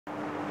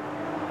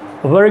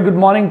very good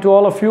morning to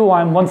all of you.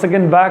 I am once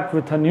again back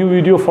with a new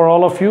video for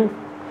all of you.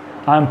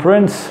 I am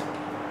Prince,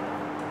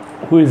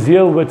 who is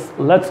here with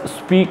Let's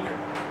Speak,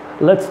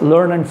 Let's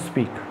Learn and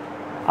Speak.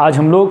 आज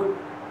हम लोग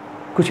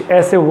कुछ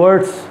ऐसे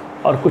words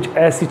और कुछ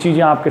ऐसी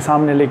चीज़ें आपके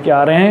सामने लेके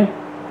आ रहे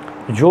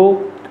हैं जो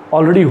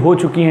ऑलरेडी हो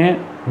चुकी हैं।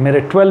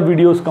 मेरे 12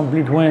 वीडियोस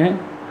कंप्लीट हुए हैं।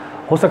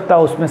 हो सकता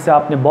है उसमें से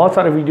आपने बहुत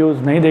सारे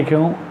वीडियोस नहीं देखे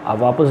हों, आप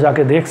वापस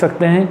जाके देख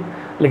सकते हैं।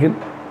 लेकिन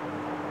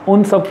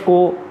उन सब को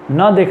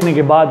ना देखने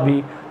के बाद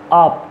भी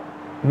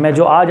मैं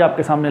जो आज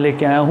आपके सामने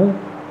लेके आया हूँ,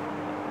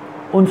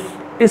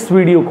 इस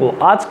वीडियो को,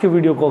 आज के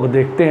वीडियो को अगर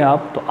देखते हैं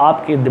आप, तो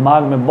आपके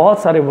दिमाग में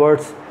बहुत सारे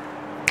वर्ड्स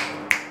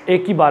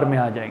एक ही बार में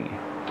आ जाएंगे।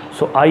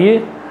 सो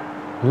आइए,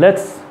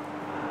 let's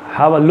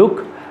have a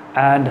look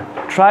and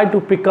try to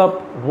pick up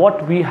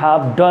what we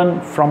have done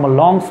from a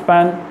long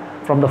span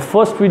from the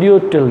first video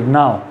till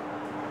now.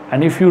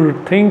 And if you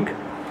think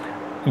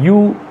you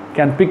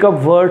can pick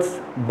up words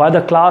by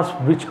the class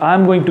which I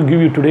am going to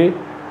give you today,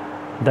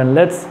 then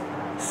let's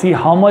see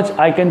how much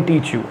I can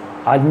teach you.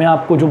 आज मैं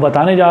आपको जो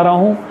बताने जा रहा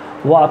हूँ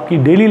वो आपकी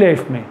डेली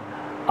लाइफ में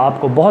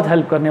आपको बहुत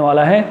हेल्प करने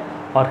वाला है,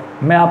 और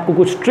मैं आपको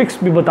कुछ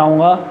ट्रिक्स भी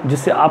बताऊँगा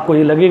जिससे आपको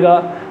ये लगेगा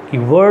कि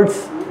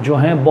वर्ड्स जो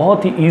हैं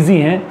बहुत ही ईजी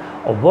हैं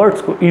और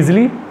वर्ड्स को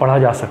ईज़िली पढ़ा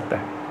जा सकता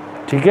है।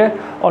 ठीक है,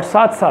 और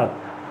साथ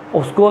साथ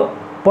उसको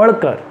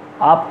पढ़कर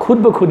आप खुद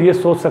ब खुद ये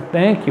सोच सकते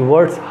हैं कि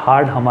वर्ड्स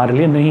हार्ड हमारे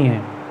लिए नहीं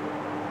हैं।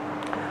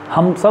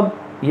 हम सब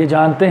ये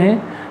जानते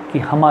हैं कि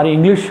हमारी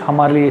इंग्लिश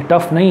हमारे लिए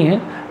टफ़ नहीं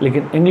है,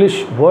 लेकिन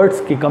इंग्लिश वर्ड्स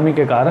की कमी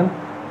के कारण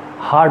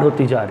हार्ड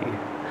होती जा रही है।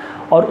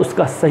 और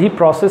उसका सही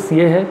प्रोसेस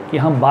ये है कि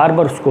हम बार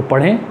बार उसको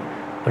पढ़ें,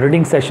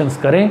 रीडिंग सेशंस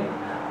करें,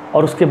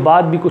 और उसके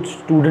बाद भी कुछ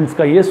स्टूडेंट्स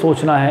का ये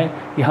सोचना है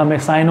कि हमें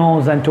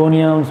साइनोज,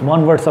 एंटोनियम्स,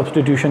 वन वर्ड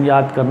सब्स्टिट्यूशन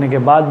याद करने के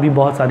बाद भी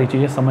बहुत सारी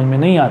चीज़ें समझ में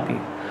नहीं आती।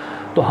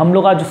 तो हम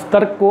लोग आज उस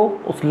तर्क को,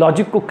 उस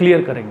लॉजिक को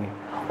क्लियर करेंगे,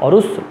 और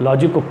उस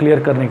लॉजिक को क्लियर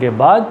करने के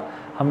बाद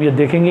हम ये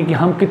देखेंगे कि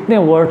हम कितने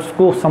वर्ड्स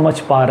को समझ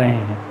पा रहे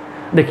हैं।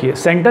 देखिए,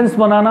 सेंटेंस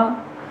बनाना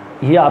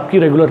ये आपकी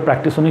रेगुलर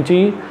प्रैक्टिस होनी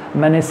चाहिए।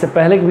 मैंने इससे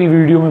पहले भी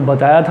वीडियो में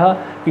बताया था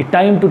कि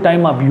टाइम टू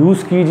टाइम आप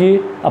यूज़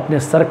कीजिए, अपने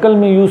सर्कल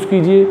में यूज़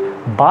कीजिए,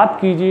 बात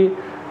कीजिए,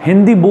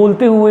 हिंदी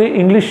बोलते हुए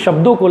इंग्लिश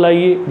शब्दों को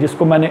लाइए,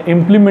 जिसको मैंने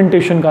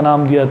इम्प्लीमेंटेशन का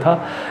नाम दिया था,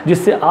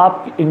 जिससे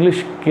आप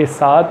इंग्लिश के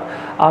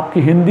साथ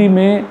आपकी हिंदी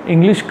में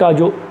इंग्लिश का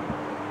जो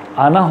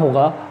आना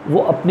होगा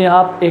वो अपने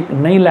आप एक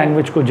नई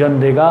लैंग्वेज को जन्म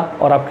देगा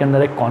और आपके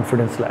अंदर एक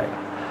कॉन्फिडेंस लाएगा।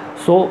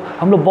 सो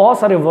हम लोग बहुत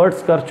सारे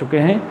वर्ड्स कर चुके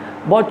हैं,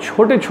 बहुत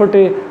छोटे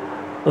छोटे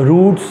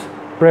रूट्स,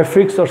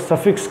 प्रेफिक्स और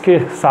सफिक्स के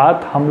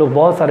साथ हम लोग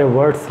बहुत सारे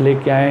वर्ड्स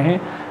लेके आए हैं।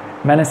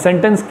 मैंने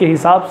सेंटेंस के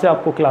हिसाब से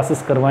आपको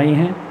क्लासेस करवाई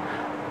हैं।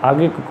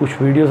 आगे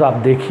कुछ वीडियोस आप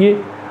देखिए,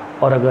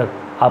 और अगर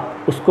आप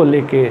उसको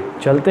लेके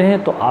चलते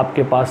हैं तो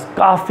आपके पास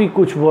काफ़ी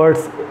कुछ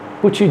वर्ड्स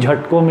कुछ ही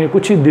झटकों में,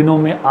 कुछ ही दिनों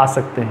में आ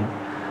सकते हैं।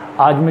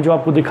 आज मैं जो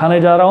आपको दिखाने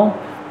जा रहा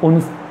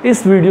हूँ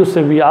इस वीडियो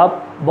से भी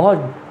आप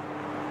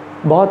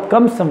बहुत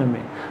कम समय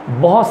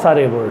में बहुत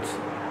सारे वर्ड्स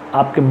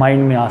आपके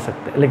माइंड में आ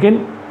सकते हैं।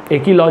 लेकिन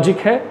एक ही लॉजिक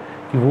है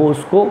कि वो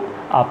उसको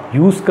आप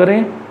यूज़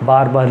करें,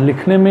 बार बार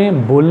लिखने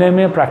में, बोलने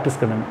में, प्रैक्टिस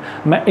करने में।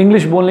 मैं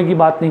इंग्लिश बोलने की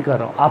बात नहीं कर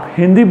रहा हूँ, आप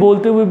हिंदी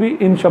बोलते हुए भी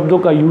इन शब्दों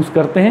का यूज़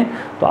करते हैं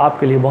तो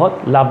आपके लिए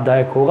बहुत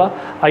लाभदायक होगा।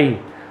 आइए,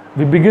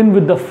 we begin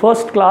with the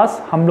first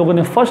class. हम लोगों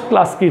ने फर्स्ट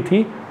क्लास की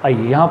थी।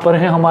 आइए, यहाँ पर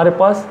है हमारे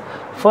पास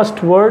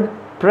first word,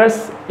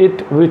 press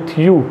it with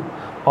you,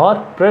 और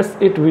press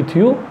it with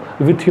you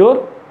with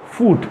your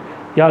फूट।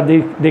 यहाँ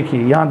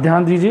देखिए, यहाँ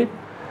ध्यान दीजिए,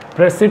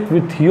 प्रेस इट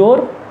विथ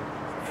योर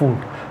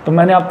फूट। तो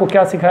मैंने आपको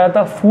क्या सिखाया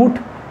था? फूट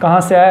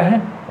कहाँ से आया है?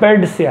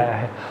 पैड से आया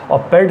है, और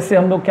पैड से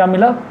हम लोग क्या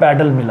मिला?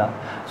 पैडल मिला।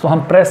 सो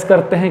हम प्रेस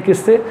करते हैं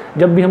किससे?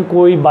 जब भी हम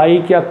कोई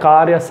बाइक या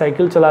कार या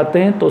साइकिल चलाते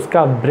हैं तो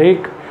उसका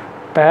ब्रेक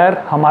पैर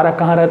हमारा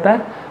कहाँ रहता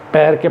है?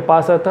 पैर के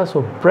पास रहता है।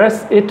 सो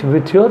press it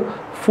with your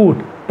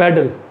foot,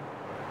 pedal.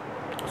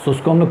 सो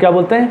उसको हम लोग क्या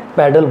बोलते हैं?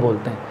 पैडल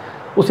बोलते हैं।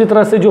 उसी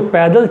तरह से जो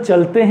पैदल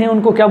चलते हैं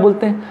उनको क्या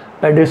बोलते हैं?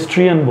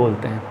 पेडेस्ट्रियन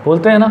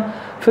बोलते हैं ना।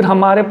 फिर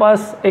हमारे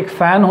पास एक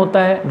फ़ैन होता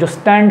है, जो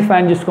स्टैंड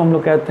फ़ैन जिसको हम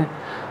लोग कहते हैं,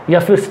 या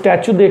फिर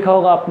स्टैचू देखा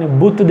होगा आपने,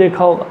 बुत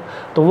देखा होगा,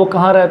 तो वो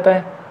कहाँ रहता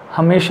है?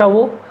 हमेशा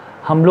वो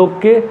हम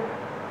लोग के,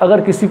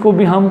 अगर किसी को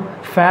भी हम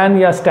फ़ैन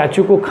या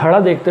स्टैचू को खड़ा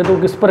देखते हैं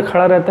तो किस पर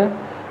खड़ा रहता है?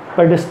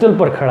 पेडेस्टल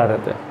पर खड़ा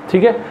रहता है।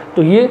 ठीक है,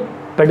 तो ये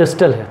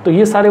पेडेस्टल है। तो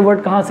ये सारे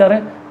वर्ड कहाँ से आ रहे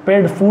हैं?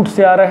 पेड, फूट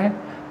से आ रहा है,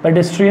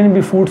 पेडेस्ट्रियन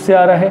भी फूट से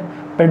आ रहा है,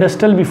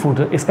 पेडेस्टल भी फूट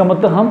है। इसका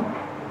मतलब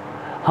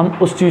हम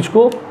उस चीज़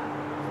को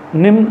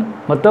निम्न,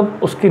 मतलब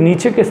उसके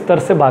नीचे के स्तर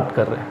से बात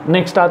कर रहे हैं।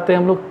 नेक्स्ट आते हैं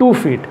हम लोग 2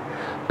 फीट।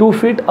 2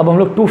 फीट, अब हम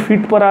लोग 2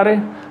 फीट पर आ रहे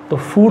हैं, तो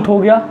फूट हो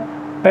गया,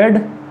 पेड।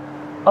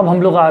 अब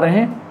हम लोग आ रहे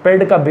हैं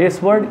पेड का बेस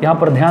वर्ड। यहाँ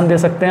पर ध्यान दे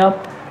सकते हैं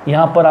आप,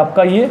 यहाँ पर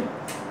आपका ये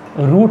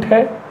रूट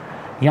है,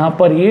 यहाँ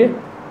पर ये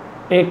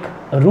एक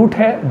रूट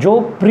है जो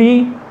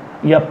प्री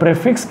या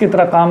प्रेफिक्स की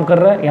तरह काम कर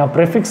रहा है, यहाँ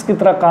प्रेफिक्स की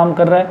तरह काम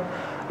कर रहा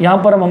है। यहाँ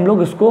पर हम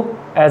लोग इसको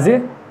as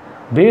a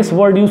base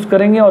word use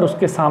करेंगे, और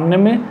उसके सामने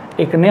में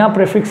एक नया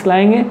प्रेफिक्स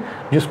लाएंगे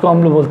जिसको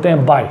हम लोग बोलते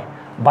हैं बाय।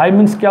 बाय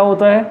मीन्स क्या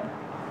होता है?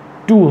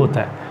 2 होता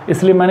है,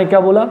 इसलिए मैंने क्या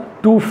बोला?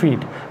 2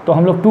 फीट। तो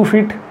हम लोग 2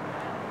 फीट,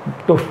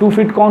 तो 2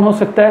 फीट कौन हो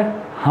सकता है?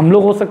 हम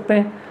लोग हो सकते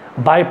हैं।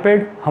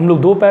 बाइपेड, हम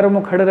लोग दो पैरों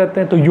में खड़े रहते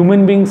हैं, तो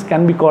human beings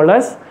can be called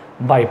as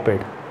बाइपेड।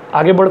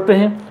 आगे बढ़ते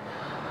हैं,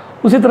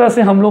 उसी तरह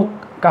से हम लोग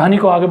कहानी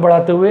को आगे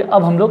बढ़ाते हुए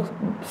अब हम लोग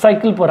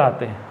साइकिल पर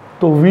आते हैं।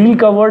 तो व्हील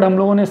का वर्ड हम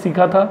लोगों ने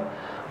सीखा था।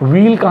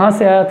 व्हील कहाँ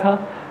से आया था?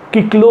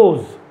 किक्लोज,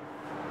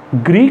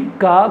 ग्रीक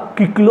का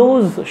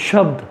किक्लोज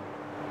शब्द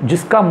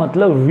जिसका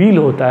मतलब व्हील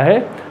होता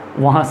है,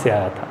 वहाँ से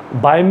आया था।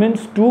 Bye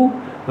means to,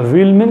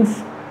 wheel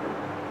means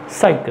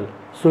cycle.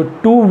 So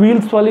two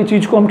wheels वाली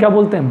चीज़ को हम क्या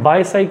बोलते हैं?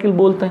 बाईसाइकिल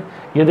बोलते हैं।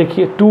 ये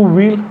देखिए, टू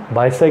व्हील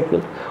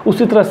बाईसाइकिल।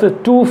 उसी तरह से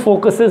टू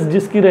फोकसेस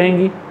जिसकी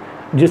रहेंगी,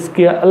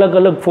 जिसके अलग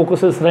अलग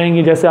फोकसेस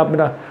रहेंगी, जैसे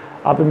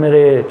आप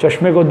मेरे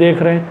चश्मे को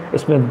देख रहे हैं,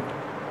 इसमें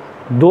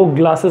दो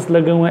ग्लासेस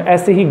लगे हुए हैं,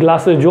 ऐसे ही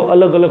ग्लासेस जो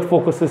अलग अलग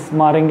फोकसेस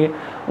मारेंगे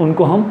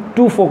उनको हम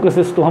टू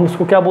फोकसेस, तो हम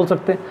इसको क्या बोल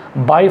सकते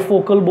हैं?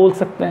 बाईफोकल बोल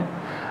सकते हैं।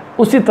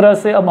 उसी तरह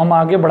से अब हम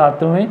आगे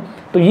बढ़ाते हुए,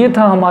 तो ये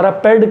था हमारा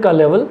पेड का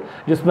लेवल,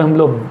 जिसमें हम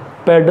लोग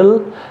pedal,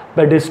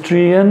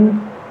 pedestrian,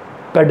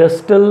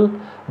 pedestal,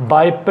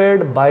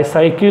 बाइपेड,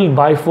 bicycle,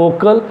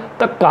 bifocal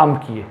तक काम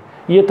किए।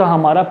 ये था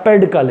हमारा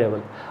पेड का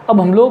लेवल।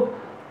 अब हम लोग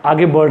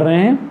आगे बढ़ रहे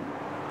हैं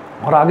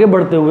और आगे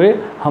बढ़ते हुए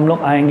हम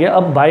लोग आएंगे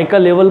अब बाई का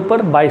लेवल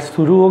पर। बाई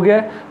शुरू हो गया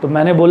है, तो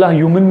मैंने बोला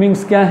ह्यूमन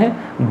बींग्स क्या हैं?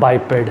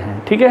 बाइपेड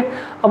हैं, ठीक है।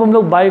 अब हम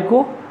लोग बाई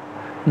को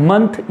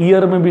मंथ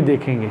ईयर में भी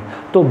देखेंगे,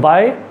 तो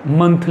bye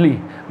monthly,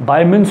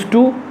 bye means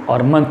to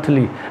और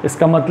मंथली,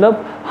 इसका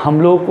मतलब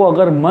हम लोगों को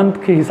अगर मंथ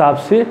के हिसाब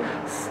से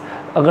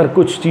अगर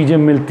कुछ चीज़ें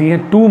मिलती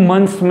हैं, 2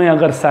 मंथ्स में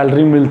अगर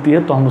सैलरी मिलती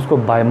है तो हम उसको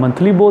बाय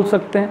मंथली बोल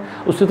सकते हैं।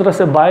 उसी तरह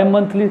से बाय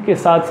मंथली के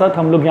साथ साथ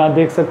हम लोग यहाँ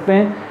देख सकते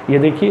हैं, ये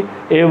देखिए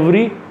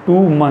एवरी 2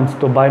 मंथ्स,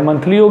 तो बाय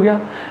मंथली हो गया।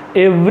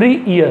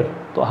 एवरी ईयर,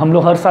 तो हम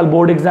लोग हर साल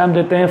बोर्ड एग्ज़ाम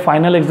देते हैं,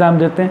 फाइनल एग्ज़ाम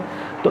देते हैं,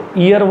 तो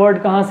ईयर वर्ड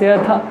कहाँ से आया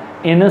था?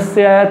 एनस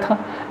से आया था।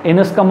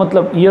 एनस का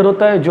मतलब ईयर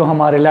होता है, जो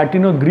हमारे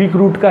लैटिन और ग्रीक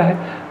रूट का है,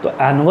 तो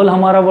एनुअल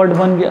हमारा वर्ड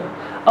बन गया।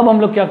 अब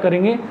हम लोग क्या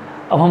करेंगे?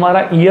 अब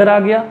हमारा ईयर आ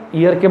गया,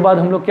 ईयर के बाद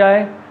हम लोग क्या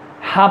है?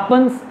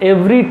 Happens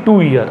every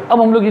 2 year.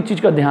 अब हम लोग ये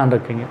चीज़ का ध्यान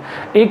रखेंगे,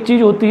 एक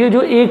चीज़ होती है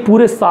जो एक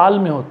पूरे साल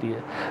में होती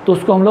है, तो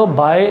उसको हम लोग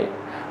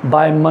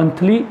बाय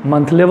मंथली,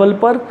 मंथ लेवल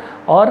पर,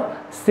 और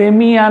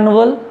सेमी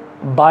एनुअल,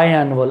 बाय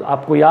एनुअल।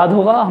 आपको याद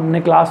होगा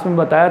हमने क्लास में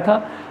बताया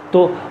था,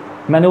 तो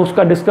मैंने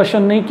उसका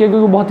डिस्कशन नहीं किया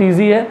क्योंकि बहुत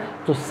इजी है।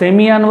 तो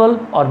सेमी एनुअल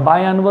और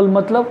बाय एनुअल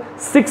मतलब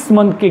 6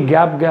 मंथ के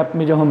गैप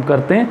में जब हम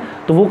करते हैं,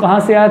 तो वो कहाँ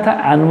से आया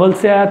था? एनुअल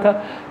से आया था।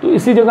 तो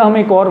इसी जगह हम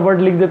एक और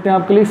वर्ड लिख देते हैं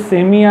आपके लिए,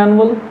 सेमी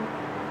एनुअल,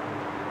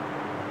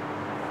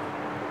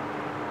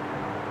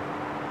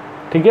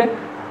 ठीक है,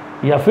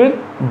 या फिर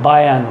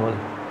बाय एनुअल।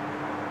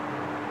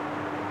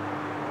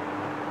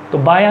 तो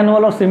बाय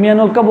एनुअल और सेमी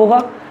एनुअल कब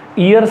होगा?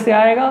 ईयर से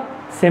आएगा,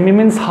 semi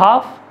means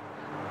half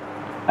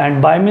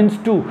and bye means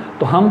 2।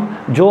 तो हम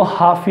जो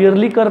हाफ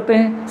ईयरली करते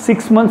हैं,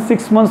 6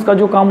 मंथ्स का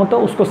जो काम होता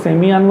है उसको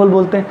सेमी एनुअल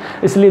बोलते हैं,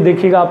 इसलिए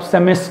देखिएगा आप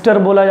सेमेस्टर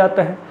बोला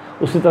जाता है।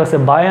 उसी तरह से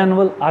बाय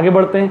एनुअल। आगे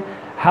बढ़ते हैं,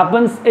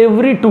 हैपन्स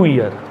एवरी 2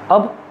 ईयर,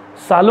 अब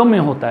सालों में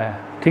होता है,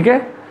 ठीक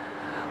है।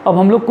 अब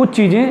हम लोग कुछ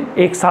चीज़ें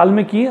एक साल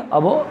में किए,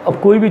 अब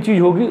कोई भी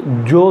चीज़ होगी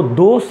जो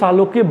 2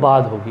 सालों के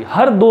बाद होगी,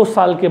 हर 2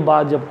 साल के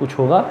बाद जब कुछ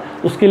होगा,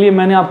 उसके लिए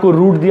मैंने आपको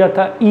रूट दिया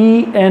था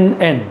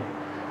ENN,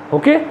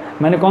 ओके।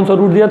 मैंने कौन सा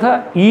रूट दिया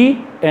था?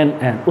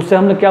 ENN। उससे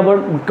हमने क्या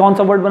वर्ड, कौन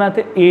सा वर्ड बनाए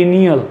थे?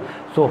 एनियल।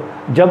 सो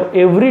जब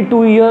एवरी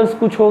 2 ईयर्स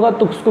कुछ होगा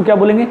तो उसको क्या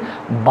बोलेंगे?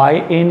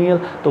 बाय एनियल।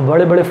 तो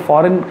बड़े बड़े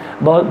फॉरेन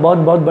बहुत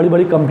बड़ी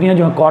बड़ी कंपनियां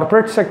जो हैं,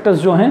 कॉर्पोरेट सेक्टर्स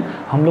जो हैं,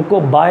 हम लोग को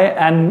बाय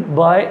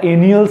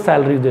एनियल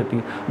सैलरी देती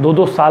हैं।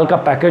 2-2 साल का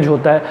पैकेज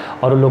होता है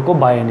और उन लोग को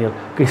बाय एनियल।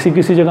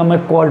 किसी जगह में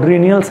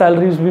क्वाड्रिनियल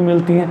सैलरीज भी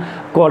मिलती हैं,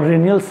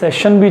 क्वाड्रिनियल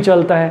सेशन भी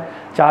चलता है,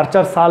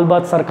 4-4 साल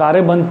बाद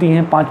सरकारें बनती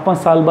हैं, 5-5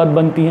 साल बाद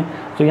बनती हैं।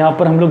 तो यहाँ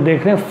पर हम लोग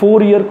देख रहे हैं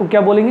 4 ईयर को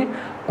क्या बोलेंगे?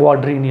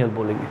 क्वाड्रिनियल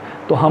बोलेंगे।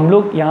 तो हम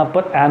लोग यहाँ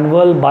पर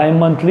annual, bye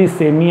monthly,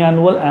 semi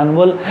annual,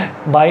 annual,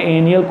 bye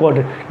एनियल,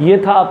 quadri, ये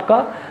था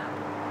आपका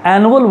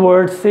एनुअल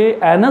वर्ड से,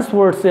 एनस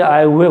वर्ड से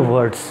आए हुए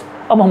वर्ड्स।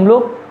 अब हम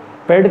लोग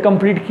पेड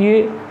कंप्लीट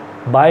किए,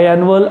 बाय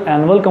एनुअल,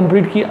 एनुअल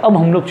कंप्लीट किए। अब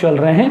हम लोग चल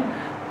रहे हैं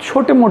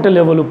छोटे मोटे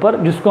लेवल पर,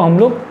 जिसको हम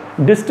लोग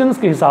डिस्टेंस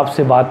के हिसाब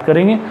से बात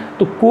करेंगे।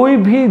 तो कोई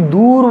भी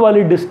दूर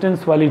वाली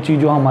डिस्टेंस वाली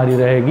चीज़ जो हमारी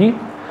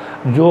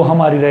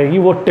रहेगी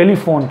वो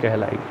टेलीफोन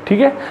कहलाएगी, ठीक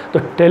है। तो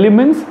टेली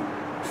मीन्स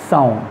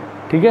साउंड,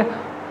 ठीक है।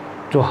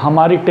 जो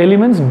हमारी टेली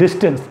मीन्स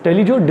डिस्टेंस,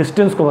 टेली जो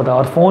डिस्टेंस को बता,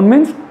 और फोन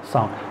मीन्स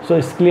साउंड। सो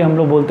इसके लिए हम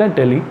लोग बोलते हैं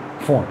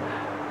टेलीफोन।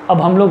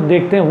 अब हम लोग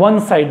देखते हैं वन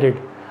साइडेड।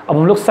 अब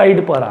हम लोग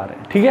साइड पर आ रहे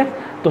हैं, ठीक है।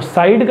 तो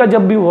साइड का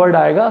जब भी वर्ड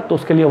आएगा तो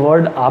उसके लिए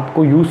वर्ड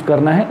आपको यूज़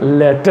करना है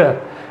लेटर,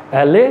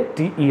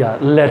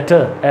 LATER,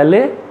 लेटर,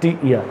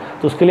 LATER।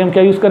 तो उसके लिए हम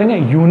क्या यूज़ करेंगे?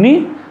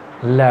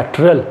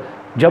 यूनिलैटरल।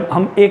 जब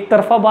हम एक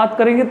तरफा बात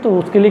करेंगे तो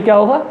उसके लिए क्या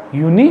होगा?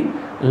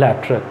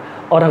 यूनिलैटरल।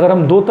 और अगर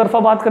हम 2 तरफा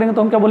बात करेंगे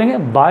तो हम क्या बोलेंगे?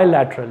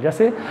 बायलैटरल।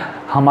 जैसे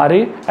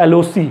हमारे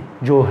LOC,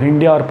 जो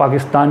इंडिया और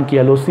पाकिस्तान की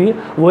LOC है,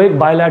 वो एक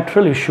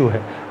बायलैटरल इशू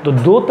है। तो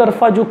 2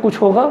 तरफा जो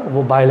कुछ होगा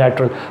वो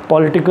बायलैटरल।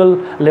 पॉलिटिकल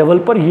लेवल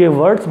पर ये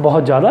वर्ड्स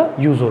बहुत ज़्यादा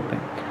यूज़ होते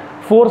हैं।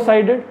 4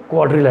 साइडेड,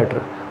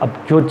 क्वाड्रिलैटरल। अब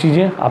जो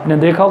चीज़ें आपने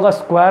देखा होगा,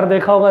 स्क्वायर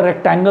देखा होगा,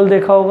 रेक्टेंगल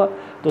देखा होगा,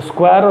 तो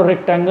स्क्वायर और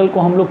रेक्टेंगल को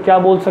हम लोग क्या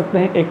बोल सकते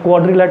हैं? एक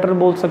क्वाड्रिलैटरल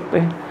बोल सकते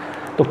हैं।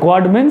 तो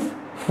क्वाड मीन्स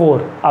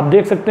 4। आप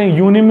देख सकते हैं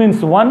यूनि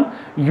मीन्स 1।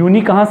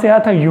 यूनि कहाँ से आया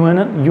था?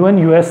 यूएन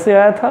यूएस से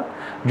आया था,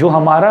 जो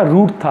हमारा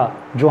रूट था,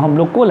 जो हम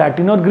लोग को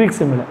लैटिन और ग्रीक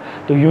से मिला।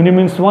 तो uni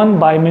means 1,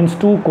 by means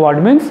 2, quad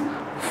means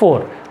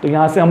 4। तो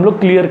यहाँ से हम लोग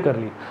क्लियर कर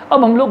लिए।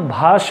 अब हम लोग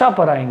भाषा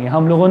पर आएंगे।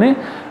 हम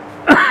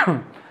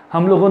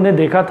लोगों ने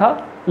देखा था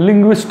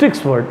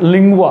लिंग्विस्टिक्स वर्ड,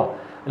 लिंग्वा।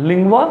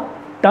 लिंग्वा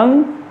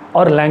टंग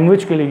और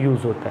लैंग्वेज के लिए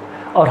यूज़ होता है,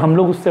 और हम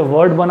लोग उससे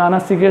वर्ड बनाना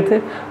सीखे थे।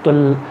 तो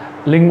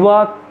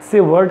लिंग्वा से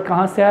वर्ड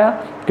कहाँ से आया?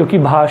 क्योंकि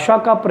भाषा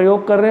का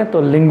प्रयोग कर रहे हैं,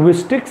 तो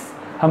लिंग्विस्टिक्स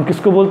हम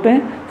किसको बोलते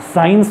हैं?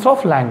 Science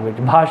of language.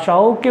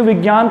 भाषाओं के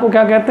विज्ञान को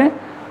क्या कहते हैं?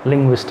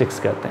 लिंग्विस्टिक्स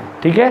कहते हैं।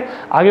 ठीक है,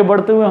 आगे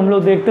बढ़ते हुए हम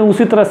लोग देखते हैं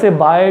उसी तरह से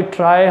बाय,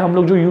 ट्राई हम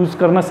लोग जो यूज़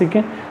करना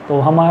सीखें। तो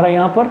हमारा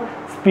यहाँ पर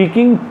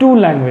स्पीकिंग 2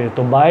 लैंग्वेज,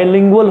 तो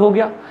बायलिंगुअल हो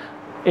गया।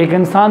 एक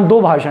इंसान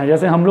 2 भाषाएं,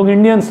 जैसे हम लोग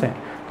इंडियंस हैं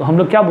तो हम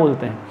लोग क्या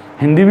बोलते हैं?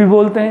 हिंदी भी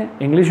बोलते हैं,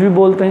 इंग्लिश भी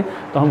बोलते हैं।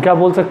 तो हम क्या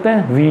बोल सकते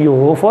हैं? वी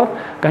ओ फॉर,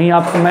 कहीं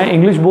आपको मैं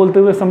इंग्लिश बोलते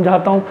हुए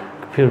समझाता हूँ,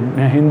 फिर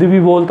मैं हिंदी भी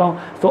बोलता हूँ,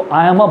 तो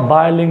I am a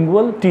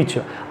bilingual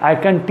teacher, I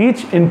can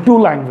teach in 2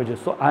 languages,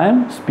 so I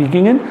am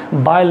speaking in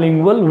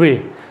bilingual वे।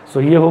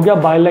 सो ये हो गया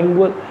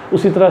बायलिंगुअल।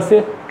 उसी तरह से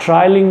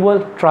trilingual,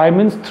 try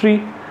means 3,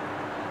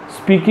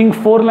 speaking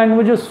 4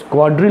 languages,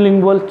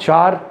 क्वाड्रिलिंगुअल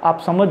 4। आप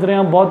समझ रहे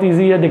हैं, बहुत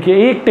ईजी है।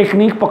 देखिए, एक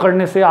टेक्निक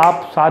पकड़ने से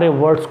आप सारे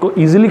वर्ड्स को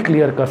ईजिली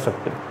क्लियर कर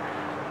सकते हैं।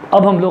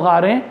 अब हम लोग आ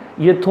रहे हैं,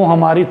 ये तो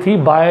हमारी थी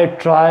बाय,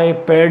 ट्राई,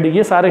 पेड,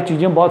 ये सारे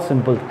चीज़ें बहुत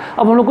सिंपल थी।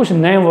 अब हम लोग कुछ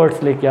नए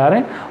वर्ड्स लेके आ रहे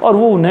हैं, और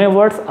वो नए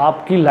वर्ड्स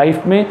आपकी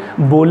लाइफ में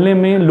बोलने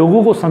में,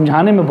 लोगों को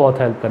समझाने में बहुत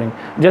हेल्प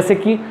करेंगे। जैसे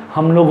कि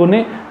हम लोगों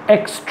ने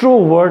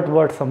एक्सट्रोवर्ट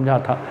वर्ड समझा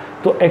था।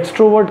 तो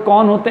एक्सट्रोवर्ट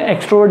कौन होते हैं?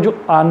 एक्सट्रोवर्ट जो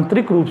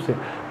आंतरिक रूप से,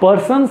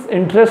 persons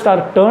interest are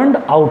turned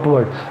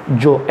outward.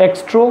 जो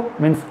एक्सट्रो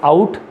मीन्स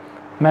आउट,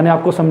 मैंने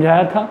आपको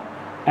समझाया था,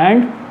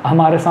 एंड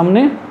हमारे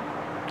सामने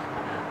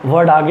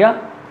वर्ड आ गया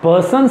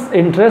persons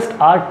interest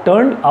are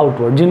turned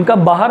outward. जिनका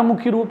बाहर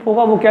मुखी रूप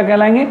होगा वो क्या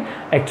कहलाएंगे?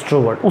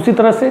 एक्सट्रोवर्ट। उसी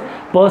तरह से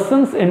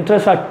persons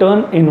interest are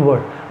turn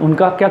inward,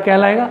 उनका क्या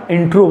कहलाएगा?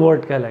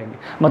 इंट्रोवर्ट कहलाएंगे।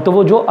 मतलब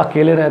वो जो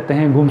अकेले रहते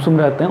हैं, गुमसुम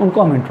रहते हैं,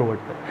 उनको हम इंट्रोवर्ट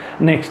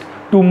कहें। Next,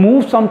 to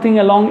move something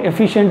along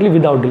efficiently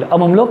without delay.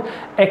 अब हम लोग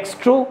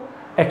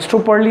एक्स्ट्रो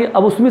पढ़ लिए।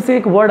 अब उसमें से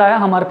एक वर्ड आया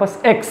हमारे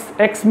पास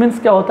एक्स मीन्स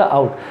क्या होता है?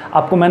 आउट।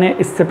 आपको मैंने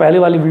इससे पहले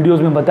वाली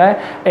वीडियोज़ में बताया,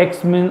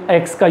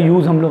 एक्स का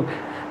यूज़ हम लोग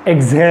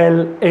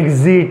एक्सहेल,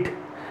 एग्जिट,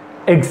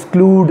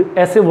 एक्सक्लूड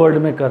ऐसे वर्ड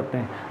में करते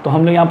हैं। तो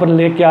हम लोग यहाँ पर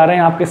लेके आ रहे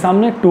हैं आपके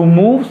सामने, to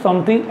move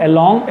something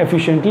along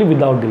efficiently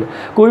without delay.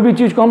 कोई भी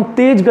चीज़ को हम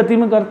तेज गति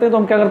में करते हैं तो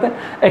हम क्या करते हैं?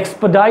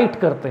 एक्सपेडाइट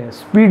करते हैं,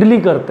 स्पीडली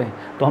करते हैं।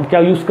 तो हम क्या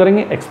यूज़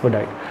करेंगे?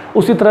 एक्सपेडाइट।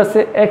 उसी तरह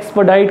से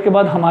एक्सपेडाइट के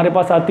बाद हमारे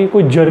पास आती है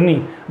कोई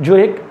जर्नी, जो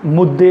एक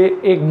मुद्दे,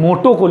 एक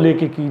मोटो को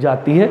लेके की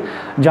जाती है,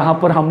 जहाँ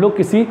पर हम लोग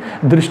किसी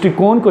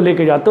दृष्टिकोण को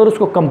लेके जाते हैं और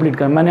उसको कंप्लीट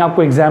करें। मैंने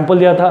आपको एग्जाम्पल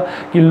दिया था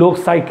कि लोग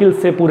साइकिल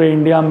से पूरे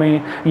इंडिया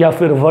में या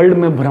फिर वर्ल्ड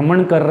में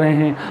भ्रमण कर रहे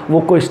हैं, वो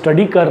कोई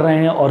स्टडी कर रहे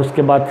हैं और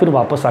उसके बाद फिर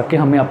वापस आके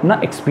हमें अपना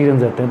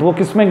एक्सपीरियंस देते हैं। तो वो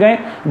किस में गए?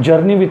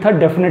 Journey with a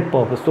definite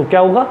purpose. तो क्या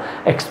होगा?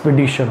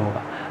 एक्सपीडिशन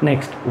होगा।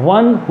 Next,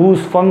 one whose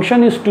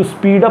function is to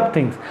speed up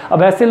things.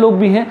 अब ऐसे लोग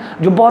भी हैं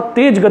जो बहुत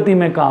तेज गति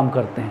में काम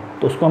करते हैं,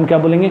 तो उसको हम क्या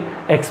बोलेंगे?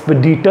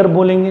 एक्सपीडिटर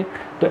बोलेंगे।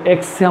 तो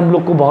एक्स से हम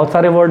लोग को बहुत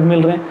सारे वर्ड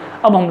मिल रहे हैं।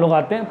 अब हम लोग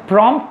आते हैं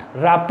प्रॉम्प्ट,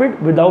 रैपिड,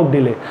 विदाउट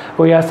डिले।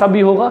 कोई ऐसा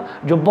भी होगा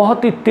जो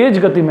बहुत ही तेज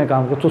गति में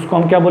काम करता, तो उसको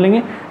हम क्या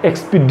बोलेंगे?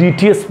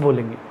 एक्सपीडिटियस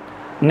बोलेंगे।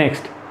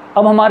 नेक्स्ट,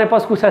 अब हमारे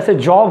पास कुछ ऐसे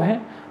जॉब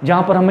हैं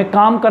जहाँ पर हमें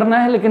काम करना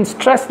है लेकिन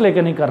स्ट्रेस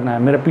लेके नहीं करना है।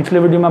 मेरे पिछले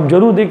वीडियो में आप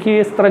जरूर देखिए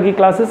इस तरह की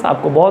क्लासेस,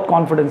 आपको बहुत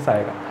कॉन्फिडेंस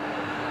आएगा।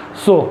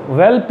 सो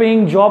वेल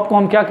पेइंग जॉब को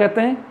हम क्या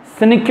कहते हैं?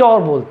 सिनिक्योर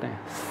बोलते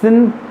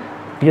हैं।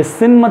 ये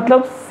सिन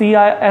मतलब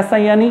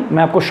CISINE,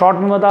 मैं आपको शॉर्ट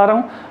में बता रहा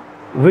हूँ,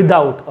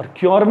 विदाउट, और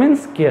cure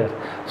means care.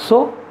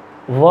 So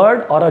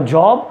word और a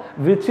job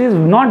which is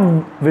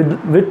not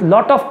with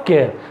lot of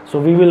care, so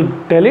we will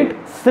tell it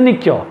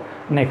सिनिक्योर।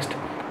 Next,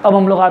 अब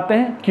हम लोग आते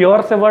हैं,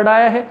 क्योर से वर्ड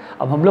आया है,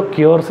 अब हम लोग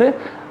क्योर से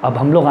अब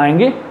हम लोग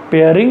आएंगे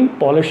pairing,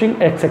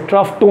 polishing etcetera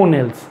of to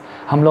nails.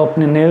 हम लोग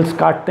अपने नेल्स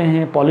काटते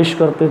हैं, पॉलिश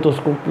करते हैं, तो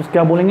उसको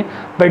क्या बोलेंगे?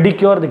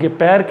 पेडिक्योर। देखिए,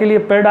 पैर के लिए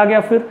पेड आ गया,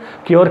 फिर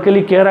क्योर के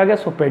लिए केयर आ गया,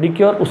 सो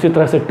पेडिक्योर। उसी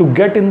तरह से to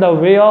get in the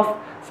way of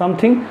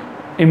something,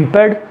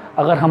 इम्पेड।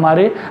 अगर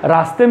हमारे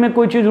रास्ते में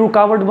कोई चीज़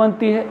रुकावट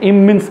बनती है, इम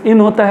मीन्स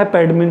इन होता है,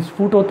 पेड मीन्स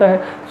फुट होता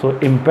है, सो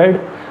इम्पेड।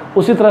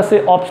 उसी तरह से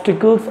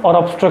ऑब्स्टिकल्स और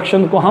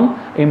ऑब्स्ट्रक्शन को हम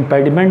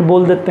इम्पेडिमेंट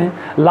बोल देते हैं।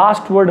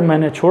 लास्ट वर्ड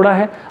मैंने छोड़ा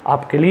है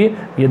आपके लिए,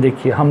 ये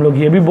देखिए, हम लोग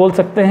ये भी बोल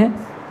सकते हैं,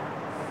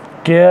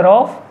 केयर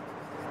ऑफ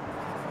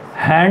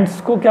हैंड्स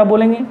को क्या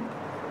बोलेंगे?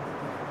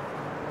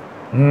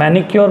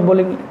 मैनिक्योर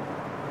बोलेंगे।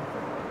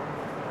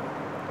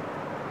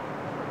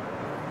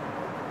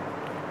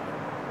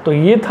 तो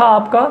ये था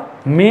आपका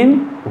मेन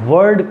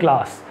वर्ड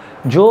क्लास,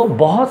 जो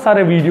बहुत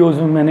सारे वीडियोस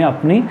में मैंने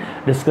अपनी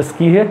डिस्कस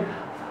की है।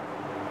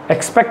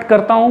 एक्सपेक्ट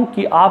करता हूं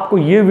कि आपको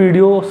ये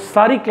वीडियो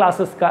सारी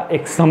क्लासेस का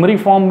एक समरी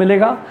फॉर्म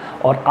मिलेगा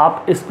और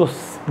आप इसको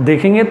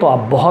देखेंगे तो आप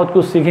बहुत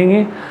कुछ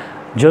सीखेंगे।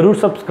 ज़रूर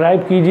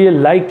सब्सक्राइब कीजिए,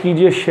 लाइक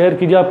कीजिए, शेयर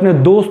कीजिए, अपने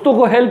दोस्तों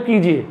को हेल्प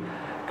कीजिए,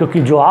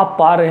 क्योंकि जो आप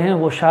पा रहे हैं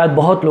वो शायद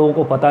बहुत लोगों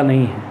को पता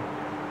नहीं है।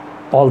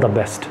 All the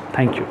best,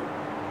 thank you.